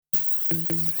Dr.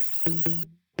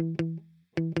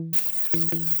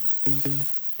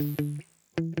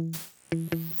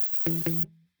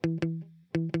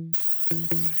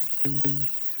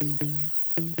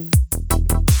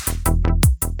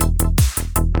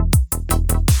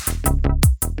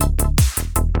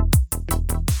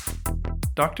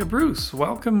 Bruce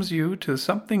welcomes you to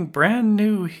something brand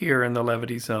new here in the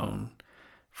Levity Zone.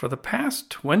 For the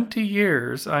past 20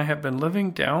 years, I have been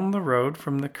living down the road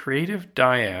from the creative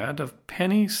dyad of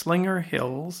Slinger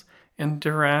Hills and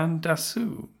Dhiren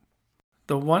Dasu.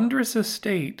 The wondrous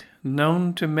estate,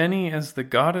 known to many as the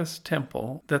Goddess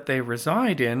Temple, that they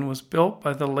reside in was built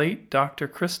by the late Dr.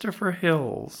 Christopher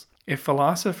Hills, a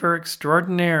philosopher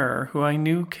extraordinaire who I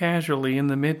knew casually in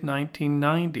the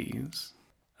mid-1990s.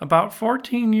 About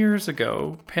 14 years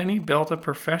ago, Penny built a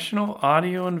professional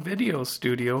audio and video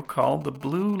studio called the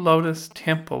Blue Lotus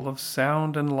Temple of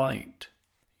Sound and Light.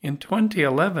 In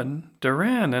 2011,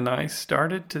 Dhiren and I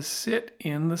started to sit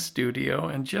in the studio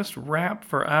and just rap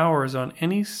for hours on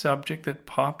any subject that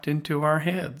popped into our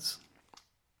heads.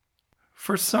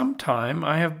 For some time,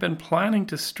 I have been planning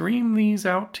to stream these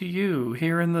out to you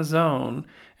here in the zone,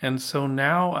 and so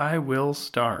now I will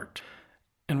start.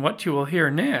 And what you will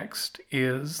hear next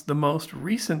is the most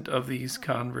recent of these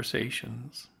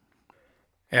conversations.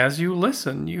 As you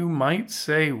listen, you might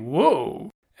say,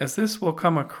 "Whoa," as this will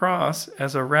come across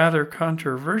as a rather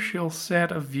controversial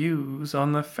set of views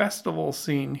on the festival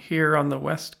scene here on the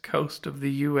west coast of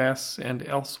the U.S. and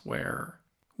elsewhere.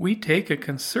 We take a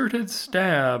concerted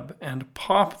stab and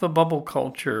pop the bubble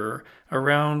culture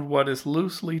around what is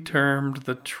loosely termed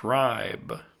the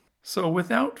tribe. So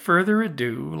without further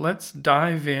ado, let's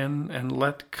dive in and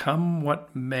let come what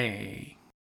may.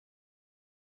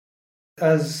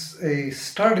 As a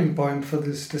starting point for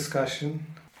this discussion,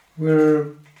 we're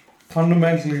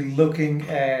fundamentally looking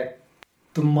at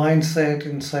the mindset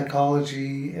and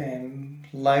psychology and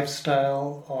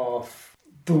lifestyle of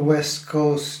the West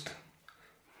Coast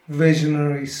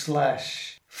visionary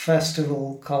 /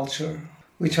 festival culture,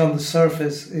 which on the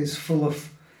surface is full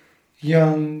of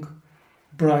young,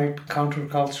 bright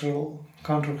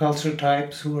counterculture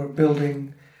types who are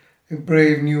building a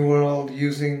brave new world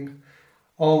using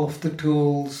all of the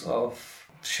tools of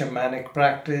shamanic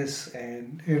practice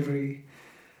and every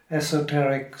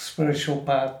esoteric spiritual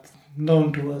path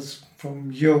known to us,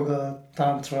 from yoga,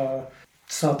 tantra,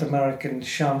 South American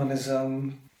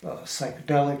shamanism,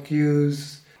 psychedelic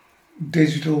use,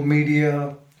 digital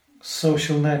media,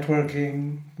 social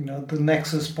networking, the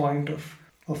nexus point of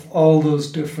all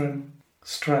those different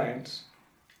strands,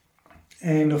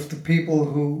 and of the people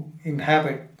who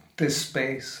inhabit this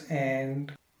space,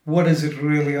 and what is it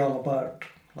really all about?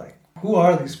 Like, who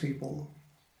are these people?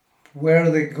 Where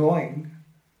are they going?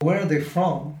 Where are they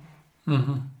from?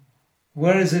 Mm-hmm.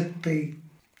 Where is it they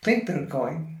think they're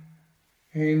going?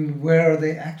 And where are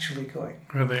they actually going?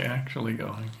 Where are they actually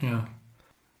going, yeah.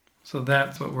 So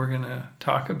that's what we're going to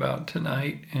talk about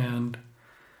tonight, and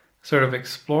sort of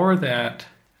explore that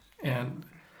and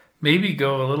maybe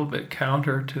go a little bit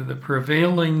counter to the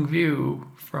prevailing view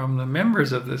from the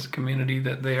members of this community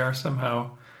that they are somehow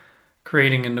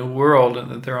creating a new world and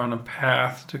that they're on a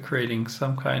path to creating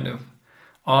some kind of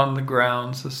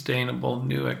on-the-ground, sustainable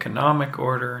new economic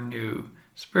order, new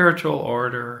spiritual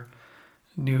order,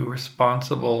 new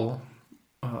responsible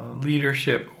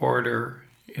leadership order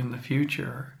in the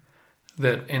future.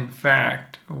 That in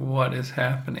fact what is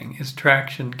happening is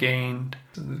traction gained.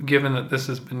 Given that this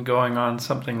has been going on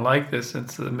something like this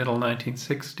since the middle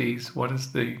 1960s, what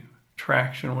is the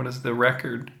traction, what is the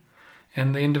record?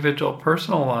 And the individual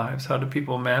personal lives, how do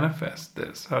people manifest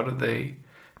this? How do they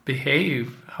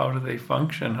behave? How do they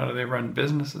function? How do they run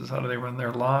businesses? How do they run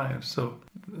their lives? So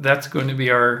that's going to be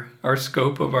our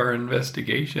scope of our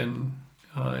investigation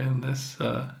in this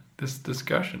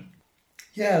discussion.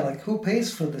 Yeah, like, who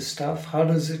pays for this stuff? How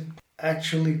does it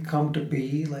actually come to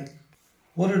be? Like,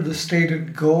 what are the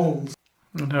stated goals?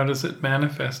 And how does it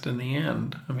manifest in the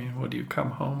end? I mean, what do you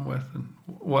come home with? And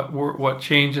what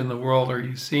change in the world are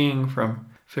you seeing from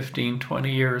 15,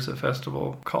 20 years of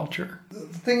festival culture? The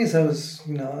thing is, I was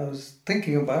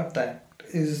thinking about that,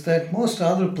 is that most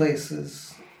other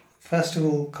places,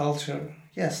 festival culture,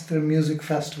 yes, their music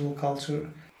festival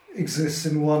culture exists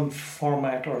in one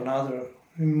format or another.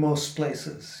 In most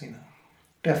places,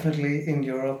 definitely in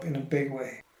Europe in a big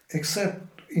way.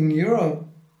 Except in Europe,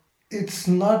 it's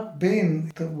not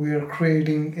been that we are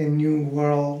creating a new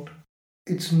world.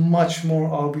 It's much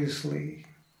more obviously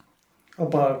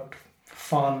about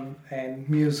fun and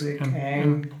music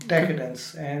and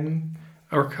decadence and...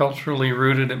 Or culturally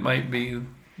rooted, it might be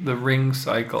the ring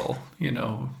cycle,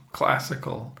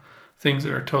 classical things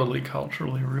that are totally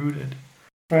culturally rooted.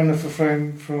 Friend of a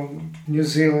friend from New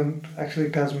Zealand, actually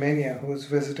Tasmania, who was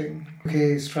visiting.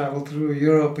 Okay, he's traveled through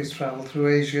Europe, he's traveled through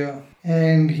Asia,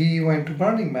 and he went to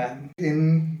Burning Man.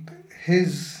 In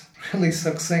his really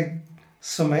succinct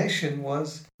summation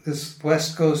was this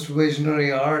West Coast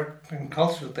visionary art and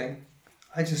culture thing.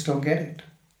 I just don't get it.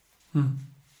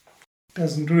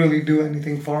 Doesn't really do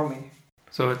anything for me.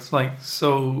 So it's like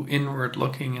so inward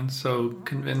looking and so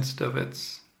convinced of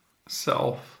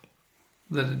itself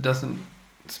that it doesn't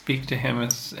speak to him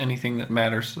as anything that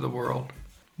matters to the world.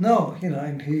 No,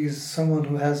 and he's someone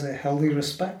who has a healthy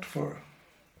respect for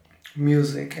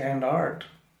music and art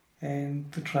and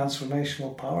the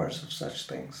transformational powers of such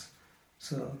things.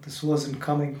 So this wasn't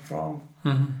coming from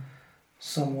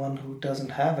someone who doesn't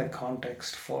have a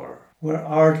context for where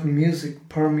art and music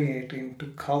permeate into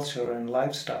culture and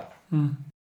lifestyle.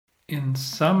 In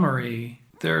summary,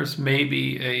 there's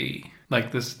maybe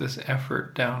this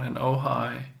effort down in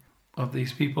Ojai of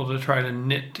these people to try to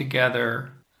knit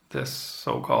together this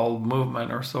so-called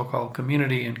movement or so-called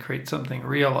community and create something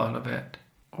real out of it?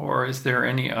 Or is there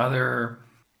any other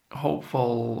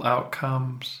hopeful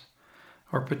outcomes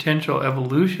or potential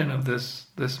evolution of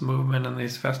this movement and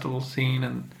this festival scene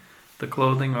and the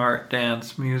clothing, art,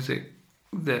 dance, music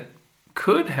that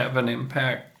could have an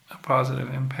impact, a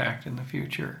positive impact in the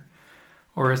future?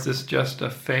 Or is this just a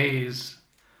phase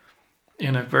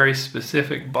in a very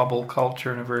specific bubble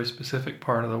culture in a very specific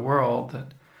part of the world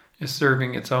that is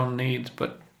serving its own needs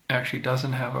but actually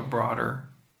doesn't have a broader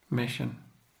mission?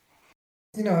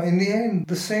 In the end,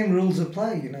 the same rules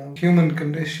apply, Human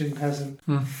condition hasn't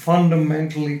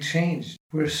fundamentally changed.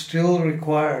 We're still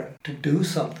required to do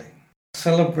something.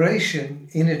 Celebration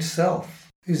in itself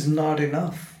is not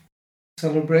enough.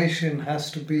 Celebration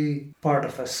has to be part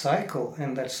of a cycle,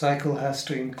 and that cycle has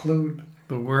to include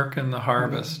the work and the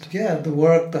harvest. Yeah, the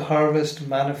work, the harvest,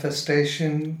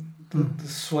 manifestation, the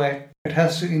sweat. It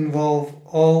has to involve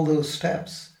all those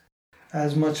steps.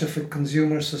 As much of a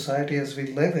consumer society as we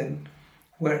live in,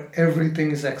 where everything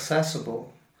is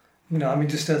accessible.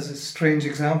 Just as a strange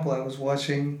example, I was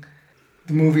watching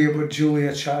the movie about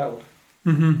Julia Child.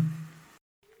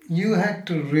 You had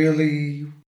to really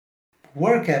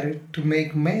work at it to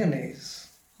make mayonnaise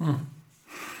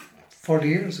 40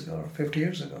 years ago or 50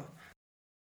 years ago.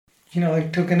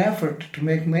 It took an effort to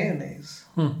make mayonnaise.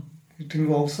 It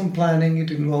involved some planning,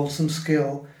 it involved some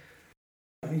skill.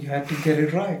 You had to get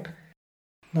it right.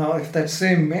 Now, if that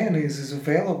same mayonnaise is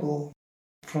available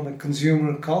from a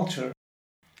consumer culture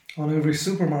on every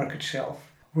supermarket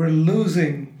shelf, we're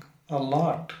losing a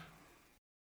lot.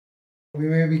 We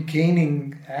may be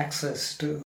gaining access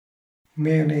to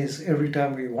mayonnaise every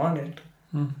time we want it.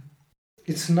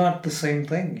 It's not the same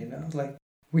thing, Like,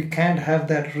 we can't have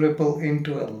that ripple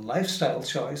into a lifestyle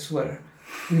choice where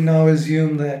we now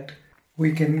assume that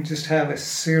we can just have a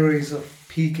series of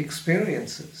peak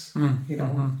experiences.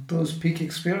 Those peak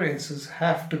experiences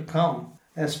have to come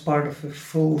as part of a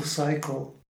full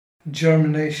cycle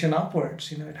germination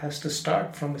upwards. It has to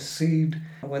start from a seed,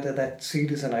 whether that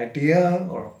seed is an idea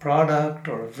or a product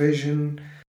or a vision.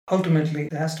 Ultimately,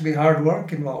 there has to be hard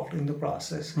work involved in the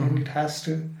process, and it has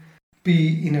to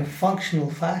be in a functional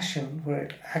fashion where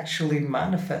it actually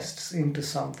manifests into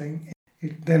something.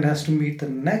 It then has to meet the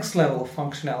next level of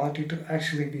functionality to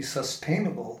actually be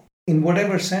sustainable. In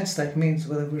whatever sense that means,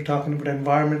 whether we're talking about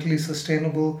environmentally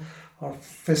sustainable or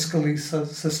fiscally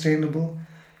sustainable,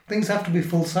 things have to be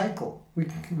full cycle.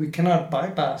 We cannot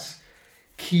bypass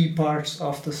key parts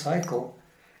of the cycle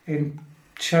and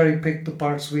cherry pick the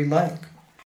parts we like.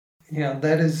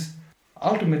 That is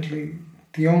ultimately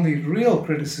the only real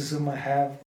criticism I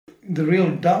have. The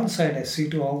real downside I see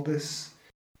to all this,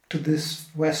 to this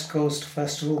West Coast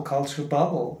festival culture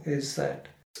bubble, is that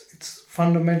it's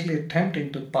fundamentally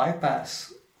attempting to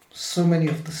bypass so many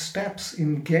of the steps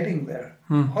in getting there.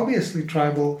 Obviously,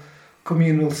 tribal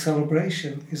communal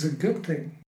celebration is a good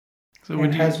thing. So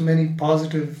it has many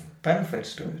positive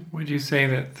benefits to it. Would you say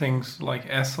that things like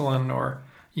Esalen or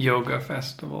yoga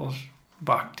festivals,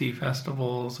 bhakti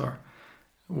festivals, or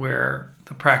where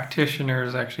the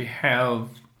practitioners actually have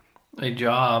a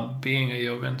job being a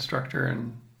yoga instructor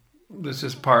and this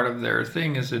is part of their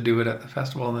thing is to do it at the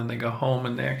festival, and then they go home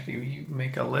and they actually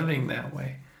make a living that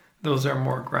way, those are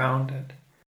more grounded?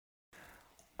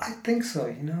 I think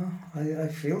so, I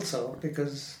feel so,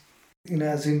 because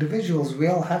as individuals we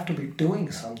all have to be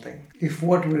doing something. If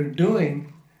what we're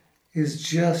doing is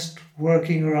just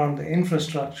working around the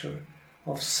infrastructure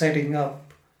of setting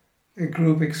up a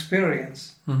group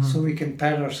experience so we can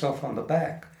pat ourselves on the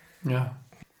back,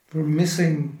 we're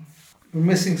missing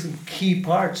some key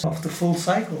parts of the full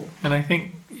cycle. And I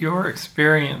think your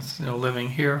experience, living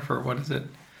here for, what is it,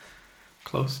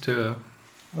 close to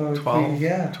 12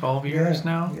 years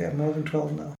now? Yeah, more than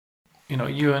 12 now.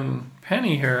 You and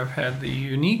Penny here have had the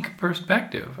unique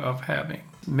perspective of having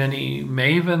many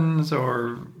mavens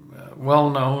or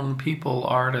well-known people,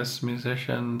 artists,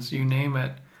 musicians, you name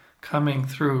it, coming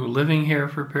through, living here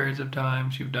for periods of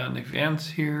times. You've done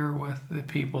events here with the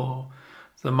people,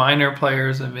 the minor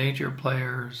players and major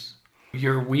players.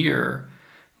 Your weir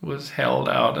was held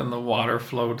out and the water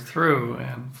flowed through,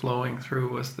 and flowing through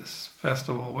was this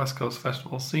festival, West Coast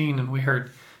Festival scene. And we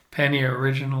heard Penny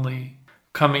originally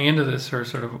coming into this, her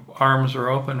sort of arms were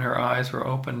open, her eyes were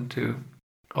open to,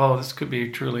 oh, this could be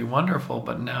truly wonderful.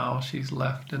 But now she's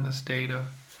left in a state of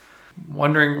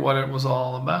wondering what it was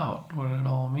all about, what it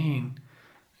all mean.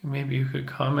 Maybe you could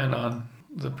comment on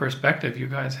the perspective you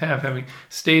guys have, having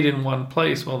stayed in one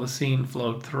place while the scene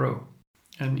flowed through.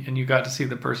 And you got to see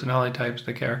the personality types,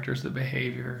 the characters, the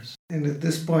behaviors. And at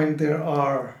this point, there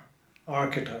are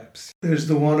archetypes. There's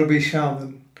the wannabe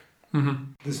shaman.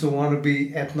 Mm-hmm. There's the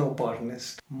wannabe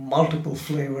ethnobotanist. Multiple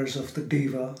flavors of the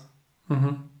diva.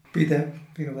 Mm-hmm. Be them,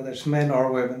 whether it's men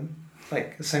or women.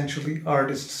 Like, essentially,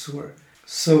 artists who are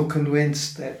so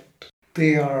convinced that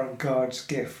they are God's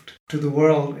gift to the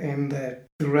world and that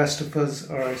the rest of us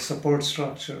are a support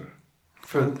structure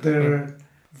for their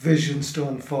visions to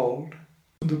unfold.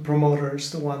 The promoters,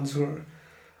 the ones who are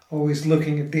always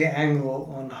looking at the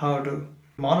angle on how to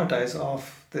monetize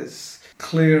off this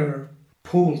clear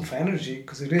pool of energy,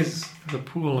 because it is the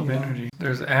pool of energy.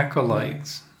 There's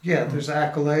acolytes. Yeah, there's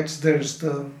acolytes. There's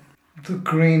the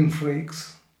green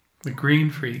freaks. The green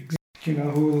freaks. Who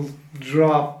will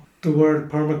drop the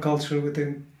word permaculture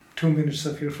within 2 minutes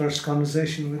of your first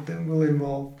conversation with them, will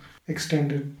involve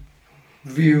extended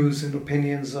views and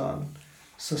opinions on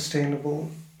sustainable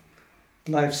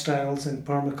lifestyles and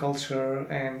permaculture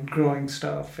and growing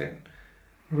stuff and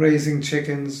raising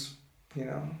chickens,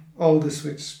 all this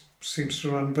which seems to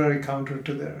run very counter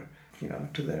to their,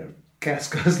 to their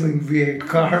gas-guzzling V8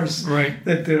 cars. Right.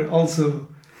 That they're also,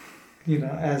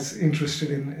 as interested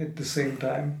in at the same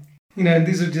time. And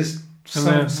these are just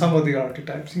some of the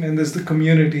archetypes. And there's the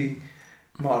community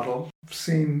model.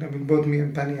 Both me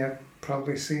and Penny have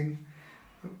probably seen,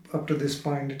 up to this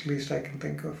point at least, I can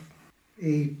think of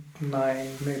 8, 9,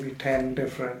 maybe 10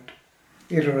 different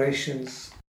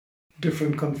iterations,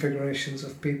 different configurations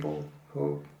of people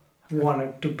who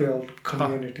wanted to build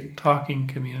community. Talking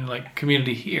community, like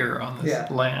community here on this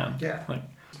land. Yeah.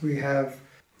 We have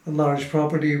a large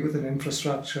property with an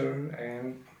infrastructure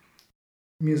and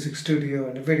music studio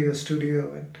and a video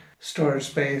studio and storage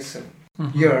space and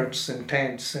yurts and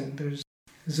tents, and there's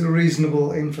a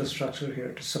reasonable infrastructure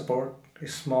here to support a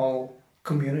small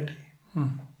community.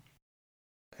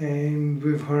 And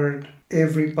we've heard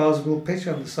every possible pitch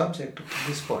on the subject up to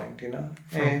this point,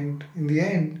 And in the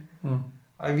end,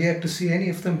 I've yet to see any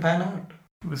of them pan out.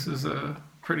 This is a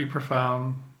pretty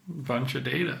profound bunch of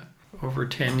data. Over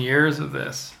 10 years of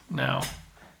this now.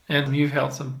 And you've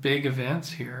held some big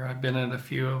events here. I've been at a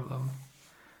few of them.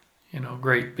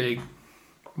 Great big,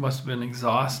 must have been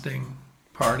exhausting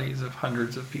parties of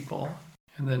hundreds of people.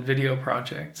 And then video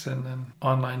projects and then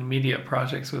online media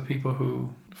projects with people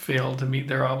who failed to meet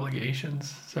their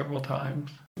obligations several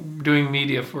times. Doing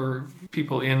media for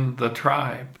people in the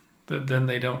tribe that then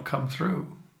they don't come through.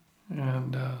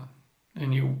 And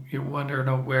you wonder,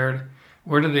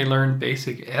 where do they learn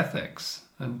basic ethics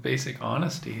and basic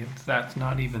honesty? That's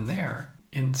not even there.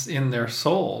 In their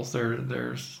souls,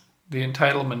 there's the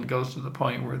entitlement goes to the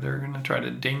point where they're going to try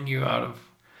to ding you out of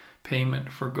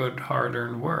payment for good,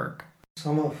 hard-earned work.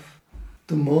 Some of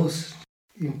the most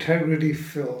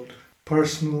integrity-filled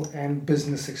personal and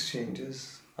business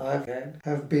exchanges I've had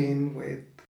have been with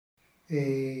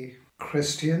a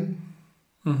Christian,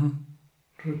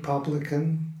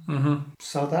 Republican,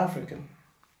 South African.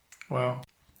 Wow.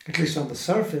 At least on the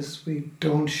surface, we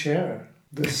don't share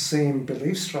the same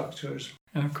belief structures.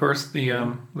 And of course, the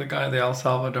guy, the El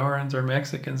Salvadorans or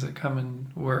Mexicans that come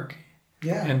and work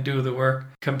and do the work,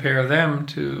 compare them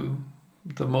to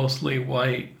the mostly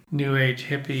white, new age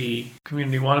hippie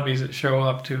community wannabes that show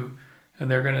up to, and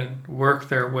they're going to work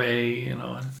their way,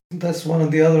 That's one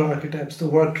of the other archetypes, the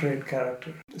work trade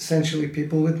character. Essentially,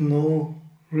 people with no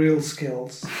real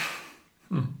skills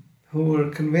who are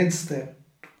convinced that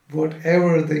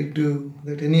whatever they do,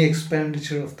 that any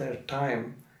expenditure of their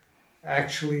time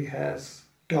actually has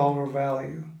dollar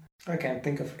value. I can't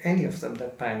think of any of them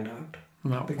that panned out.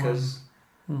 Not because,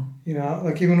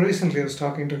 like even recently I was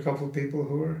talking to a couple of people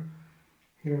who were,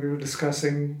 we were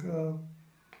discussing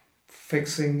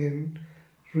fixing and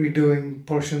redoing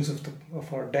portions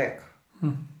of our deck.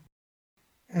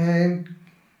 And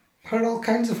Heard all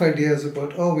kinds of ideas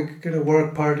about, we could get a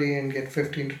work party and get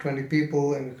 15 to 20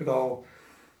 people and we could all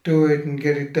do it and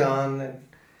get it done and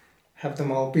have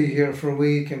them all be here for a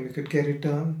week and we could get it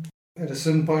done. At a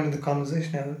certain point in the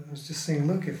conversation, I was just saying,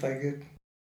 look, if I get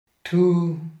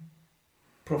 2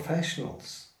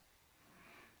 professionals,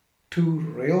 2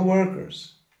 real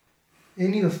workers,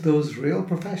 any of those real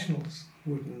professionals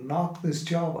would knock this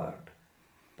job out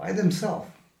by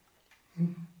themselves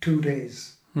in 2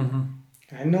 days. Mm-hmm.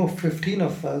 I know 15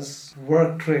 of us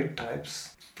work trade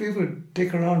types. We would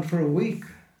dick around for a week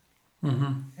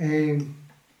and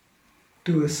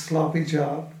do a sloppy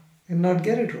job and not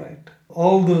get it right.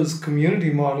 All those community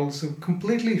models have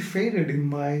completely faded in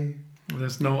my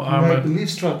There's no my belief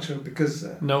structure because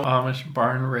no Amish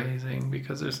barn raising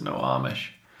because there's no Amish.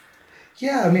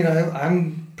 Yeah, I mean,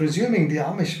 I'm presuming the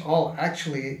Amish all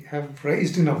actually have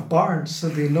raised enough barns so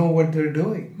they know what they're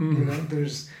doing. You know,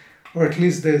 or at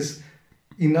least there's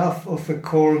enough of a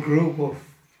core group of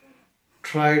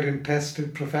tried and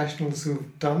tested professionals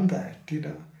who've done that. You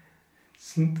know,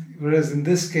 whereas in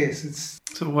this case, it's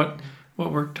so what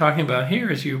we're talking about here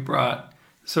is you brought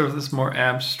sort of this more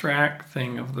abstract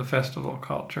thing of the festival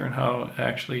culture and how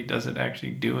does it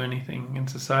actually do anything in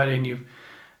society, and you've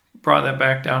brought that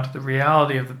back down to the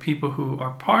reality of the people who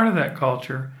are part of that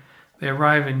culture. They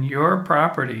arrive in your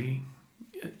property,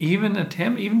 even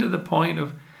to the point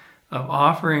of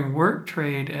offering work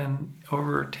trade, and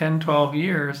over 10, 12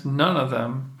 years, none of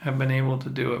them have been able to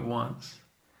do it once.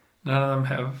 None of them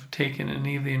have taken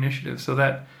any of the initiative. So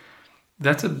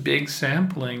that's a big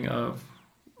sampling of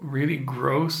really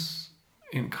gross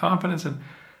incompetence and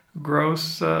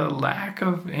gross lack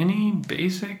of any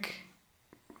basic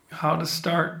how to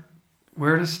start,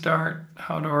 where to start,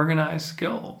 how to organize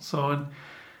skill. So,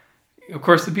 of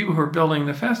course, the people who are building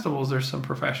the festivals, there's some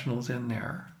professionals in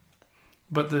there.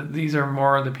 But these are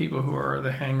more the people who are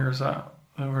the hangers up,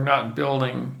 who are not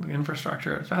building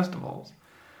infrastructure at festivals.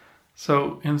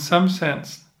 So, in some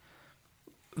sense,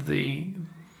 the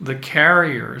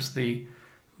carriers, the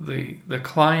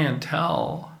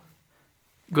clientele,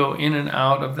 go in and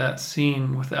out of that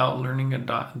scene without learning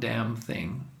a damn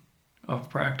thing of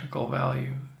practical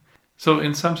value. So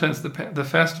in some sense, the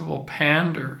festival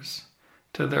panders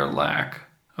to their lack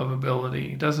of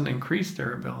ability. It doesn't increase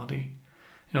their ability.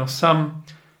 You know, some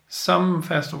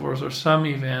festivals or some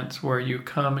events where you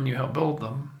come and you help build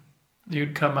them,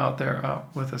 you'd come out there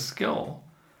with a skill.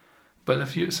 But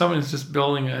if someone's just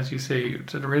building, as you say, you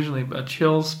said originally, a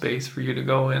chill space for you to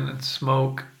go in and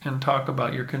smoke and talk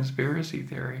about your conspiracy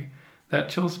theory, that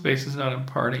chill space is not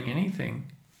imparting anything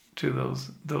to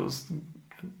those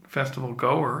festival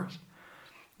goers.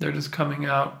 They're just coming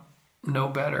out no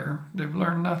better. They've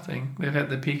learned nothing. They've had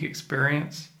the peak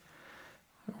experience,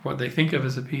 what they think of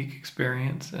as a peak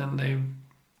experience, and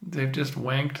they've just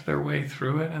wanked their way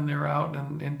through it, and they're out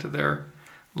and into their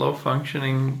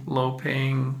low-functioning,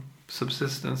 low-paying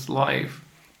subsistence life,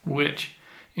 which,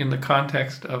 in the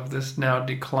context of this now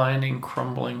declining,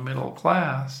 crumbling middle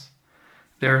class,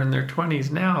 they're in their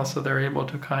 20s now, so they're able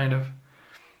to kind of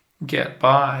get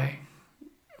by,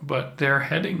 but they're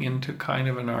heading into kind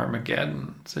of an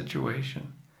Armageddon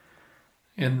situation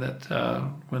in that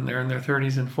when they're in their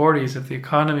 30s and 40s, if the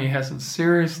economy hasn't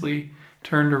seriously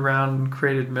turned around and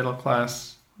created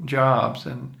middle-class jobs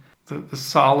and the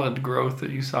solid growth that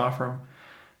you saw from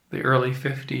the early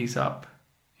 50s up,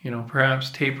 you know, perhaps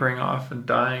tapering off and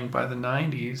dying by the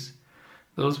 90s,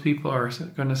 those people are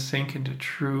going to sink into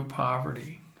true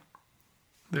poverty.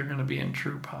 They're going to be in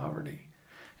true poverty.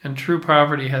 And true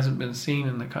poverty hasn't been seen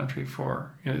in the country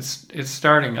it's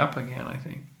starting up again, I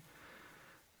think.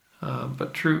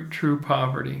 But true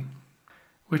poverty,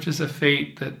 which is a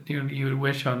fate that you would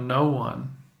wish on no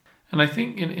one. And I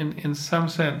think in some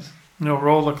sense,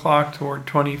 roll the clock toward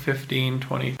 2015,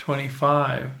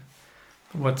 2025.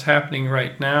 What's happening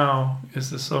right now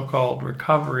is the so-called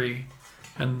recovery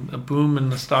and a boom in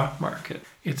the stock market.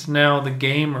 It's now the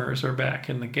gamers are back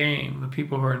in the game. The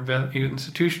people who are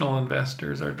institutional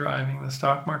investors are driving the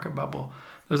stock market bubble.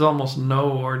 There's almost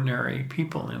no ordinary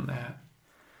people in that.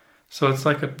 So it's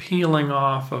like a peeling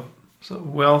off of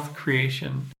wealth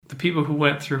creation. The people who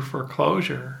went through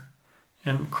foreclosure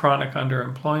and chronic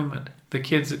underemployment, the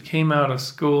kids that came out of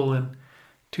school in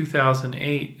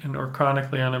 2008 and are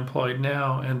chronically unemployed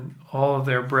now, and all of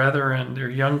their brethren, their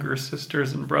younger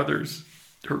sisters and brothers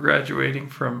who are graduating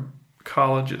from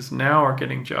colleges now are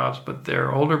getting jobs, but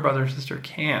their older brother or sister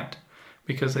can't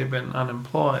because they've been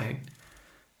unemployed.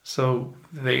 So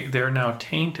they're now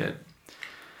tainted.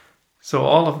 So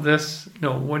all of this,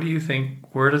 what do you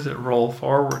think, where does it roll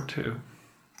forward to?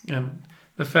 And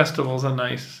the festival's a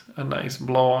nice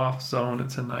blow-off zone.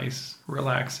 It's a nice,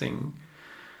 relaxing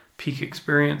peak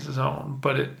experience zone,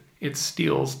 but it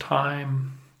steals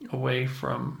time away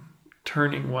from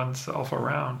turning oneself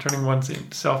around, turning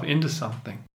oneself into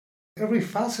something. Every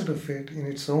facet of it in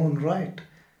its own right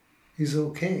is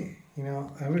okay.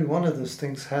 Every one of those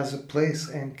things has a place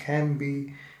and can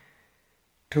be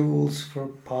tools for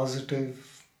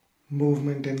positive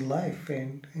movement in life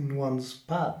and in one's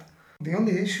path. The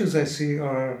only issues I see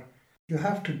are you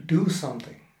have to do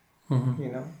something.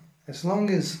 As long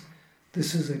as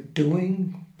this is a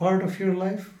doing part of your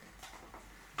life,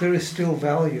 there is still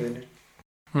value in it.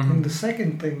 And the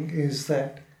second thing is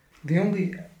that the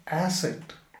only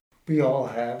asset we all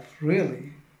have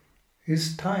really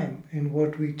is time and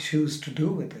what we choose to do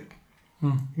with it.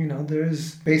 There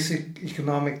is basic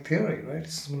economic theory, right?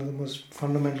 It's one of the most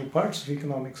fundamental parts of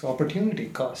economics, opportunity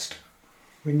cost.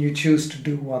 When you choose to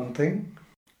do one thing,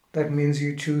 that means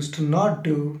you choose to not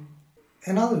do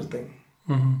another thing.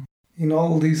 In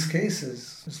all these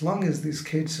cases, as long as these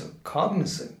kids are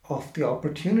cognizant of the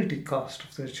opportunity cost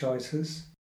of their choices,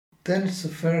 then it's a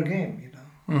fair game,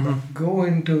 Like, go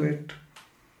into it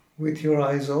with your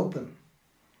eyes open.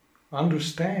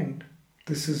 Understand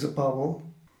this is a bubble,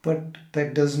 but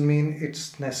that doesn't mean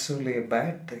it's necessarily a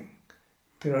bad thing.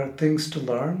 There are things to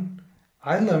learn.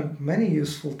 I learned many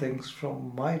useful things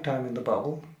from my time in the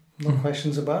bubble. No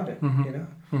questions about it,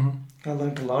 I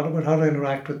learned a lot about how to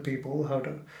interact with people, how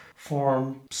to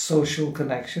form social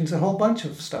connections, a whole bunch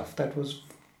of stuff that was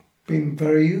being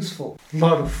very useful. A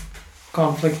lot of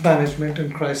conflict management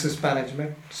and crisis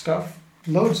management stuff.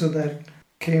 Loads of that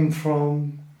came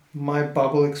from my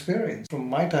bubble experience, from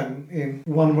my time in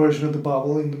one version of the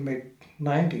bubble in the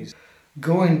mid-90s.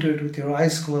 Go into it with your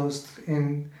eyes closed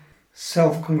and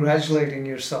self-congratulating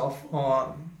yourself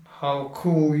on how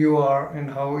cool you are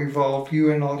and how evolved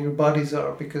you and all your buddies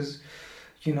are because,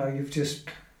 you've just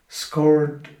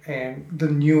scored and the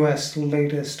newest,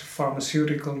 latest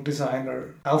pharmaceutical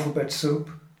designer alphabet soup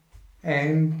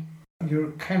and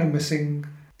you're kind of missing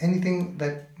anything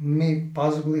that may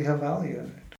possibly have value in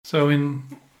it. So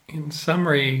in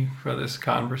summary for this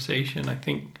conversation, I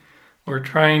think what we're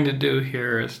trying to do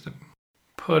here is to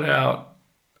put out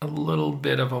a little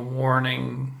bit of a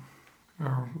warning,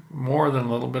 or more than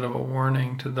a little bit of a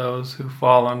warning, to those who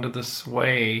fall under the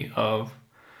sway of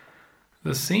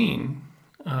the scene,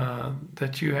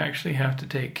 that you actually have to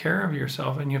take care of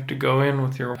yourself and you have to go in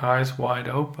with your eyes wide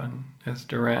open, as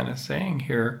Dhiren is saying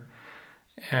here,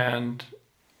 and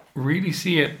really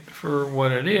see it for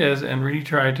what it is and really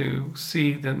try to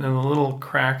see that in the little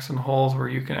cracks and holes where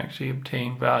you can actually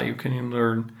obtain value. Can you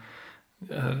learn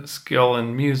skill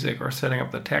in music or setting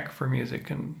up the tech for music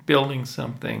and building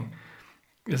something?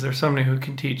 Is there somebody who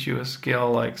can teach you a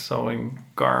skill like sewing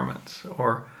garments?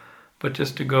 But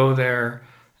just to go there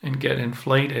and get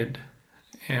inflated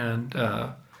and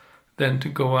then to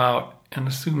go out and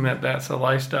assume that that's a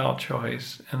lifestyle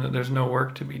choice and that there's no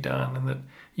work to be done and that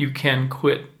you can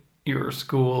quit your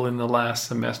school in the last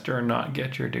semester and not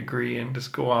get your degree and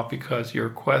just go off because you're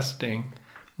questing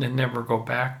and never go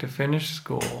back to finish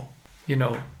school,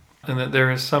 and that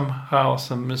there is somehow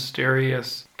some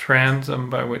mysterious transom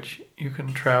by which you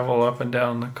can travel up and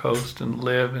down the coast and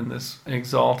live in this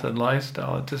exalted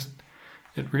lifestyle.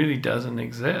 It really doesn't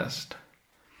exist.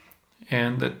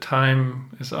 And that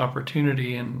time is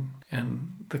opportunity and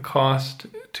the cost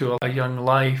to a young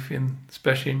life,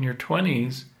 especially in your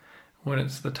 20s, when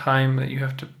it's the time that you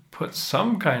have to put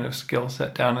some kind of skill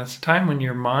set down. It's a time when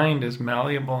your mind is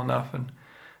malleable enough and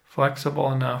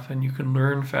flexible enough and you can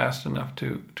learn fast enough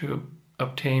to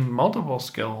obtain multiple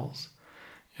skills,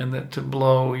 and that to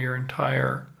blow your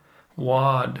entire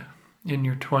wad in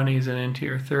your 20s and into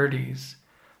your 30s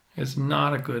is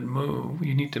not a good move.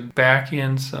 You need to back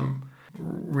in some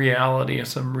reality and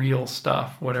some real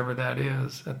stuff, whatever that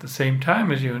is, at the same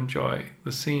time as you enjoy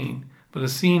the scene. But the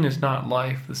scene is not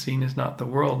life, the scene is not the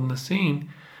world, and the scene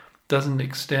doesn't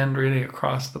extend really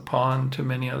across the pond to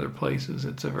many other places.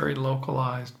 It's a very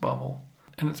localized bubble,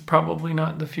 and it's probably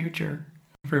not the future.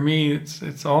 For me,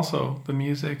 it's also the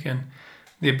music and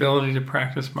the ability to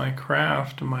practice my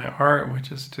craft and my art,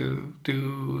 which is to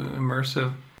do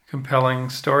immersive, compelling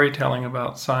storytelling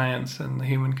about science and the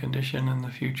human condition and the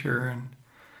future, and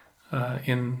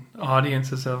in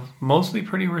audiences of mostly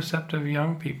pretty receptive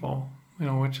young people,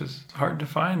 which is hard to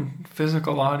find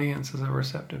physical audiences of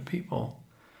receptive people,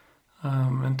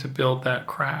 and to build that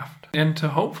craft and to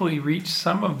hopefully reach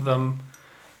some of them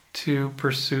to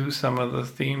pursue some of the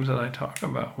themes that I talk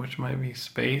about, which might be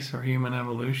space or human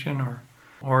evolution or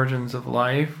origins of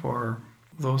life or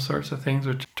those sorts of things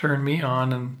which turn me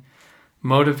on and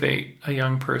motivate a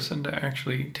young person to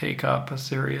actually take up a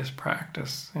serious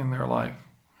practice in their life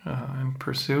and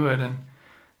pursue it and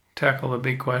tackle the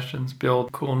big questions,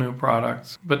 build cool new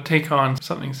products, but take on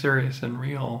something serious and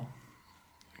real,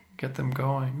 get them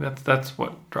going. That's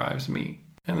what drives me.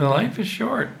 And the life is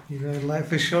short.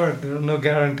 Life is short. There are no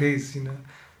guarantees.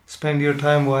 Spend your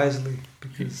time wisely.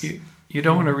 Because you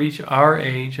don't want to reach our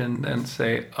age and then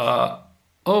say,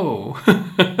 oh.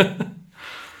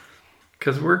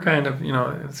 Because we're kind of,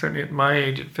 certainly at my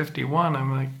age, at 51,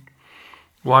 I'm like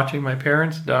watching my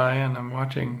parents die and I'm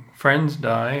watching friends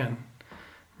die and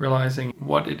realizing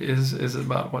what it is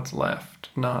about what's left,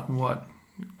 not what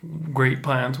great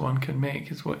plans one can make.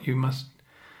 It's what you must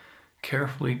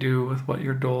carefully do with what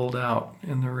you're doled out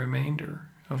in the remainder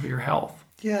of your health.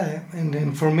 Yeah,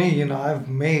 and for me, I've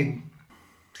made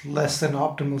less than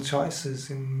optimal choices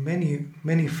in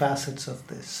many facets of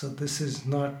this. So this is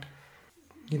not,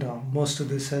 most of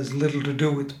this has little to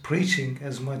do with preaching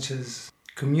as much as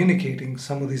communicating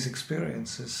some of these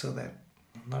experiences so that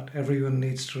not everyone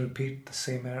needs to repeat the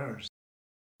same errors.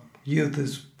 Youth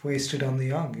is wasted on the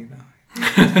young,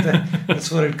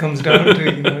 That's what it comes down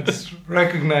to, Just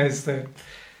recognize that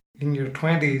in your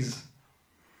 20s,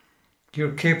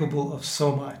 you're capable of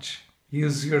so much.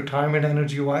 Use your time and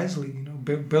energy wisely,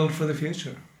 build for the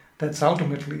future. That's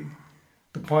ultimately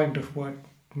the point of what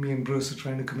me and Bruce are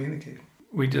trying to communicate.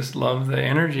 We just love the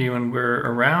energy when we're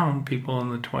around people in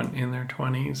their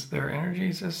 20s. Their energy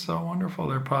is just so wonderful.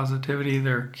 Their positivity,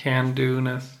 their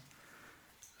can-do-ness.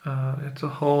 It's a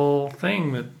whole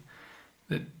thing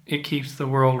that it keeps the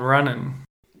world running.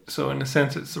 So in a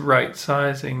sense, it's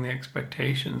right-sizing the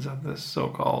expectations of this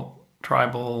so-called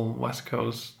tribal West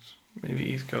Coast, maybe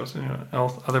East Coast,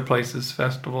 other places,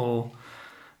 festival,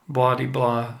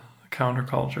 blah-de-blah,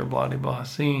 counterculture, blah-de-blah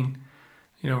scene.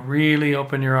 Really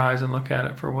open your eyes and look at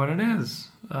it for what it is,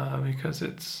 because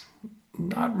it's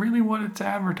not really what it's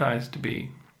advertised to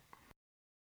be.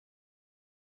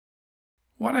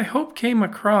 What I hope came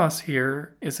across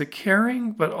here is a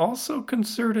caring but also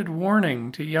concerted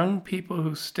warning to young people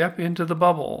who step into the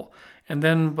bubble and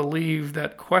then believe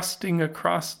that questing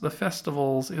across the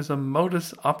festivals is a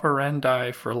modus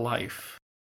operandi for life.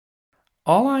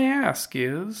 All I ask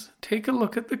is, take a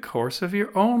look at the course of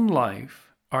your own life.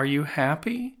 Are you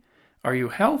happy? Are you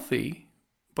healthy?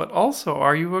 But also,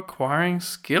 are you acquiring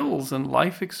skills and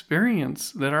life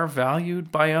experience that are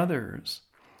valued by others?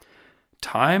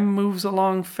 Time moves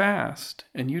along fast,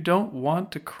 and you don't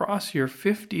want to cross your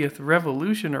 50th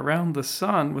revolution around the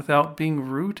sun without being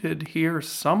rooted here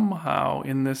somehow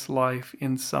in this life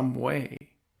in some way.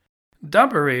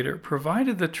 Duberator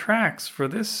provided the tracks for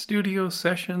this studio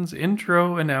session's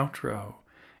intro and outro,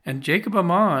 and Jacob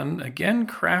Aman again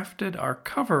crafted our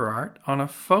cover art on a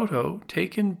photo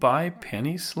taken by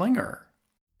Penny Slinger.